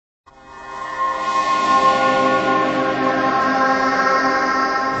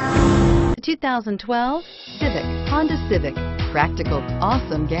2012 Civic, Honda Civic. Practical,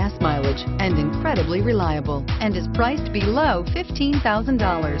 awesome gas mileage, and incredibly reliable, and is priced below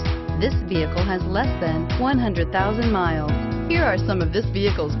 $15,000. This vehicle has less than 100,000 miles. Here are some of this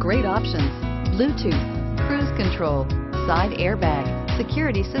vehicle's great options: Bluetooth, cruise control, side airbag,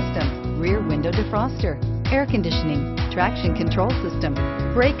 security system, rear window defroster, air conditioning, traction control system,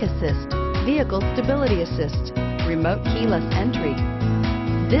 brake assist, vehicle stability assist, remote keyless entry.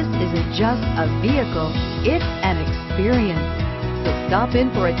 This isn't just a vehicle, it's an experience. So stop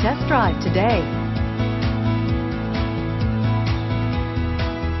in for a test drive today.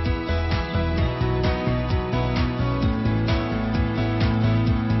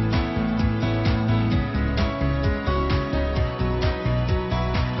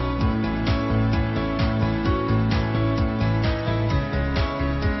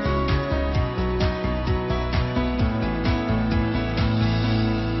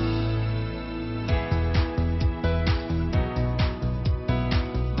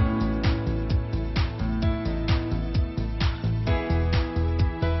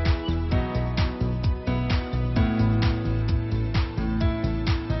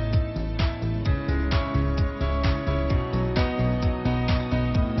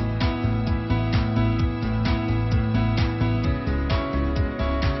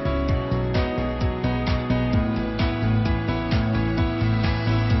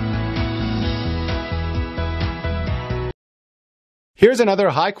 Here's another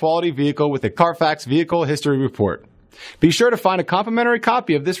high-quality vehicle with a Carfax Vehicle History Report. Be sure to find a complimentary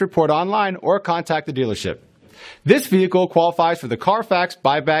copy of this report online or contact the dealership. This vehicle qualifies for the Carfax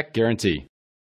Buyback Guarantee.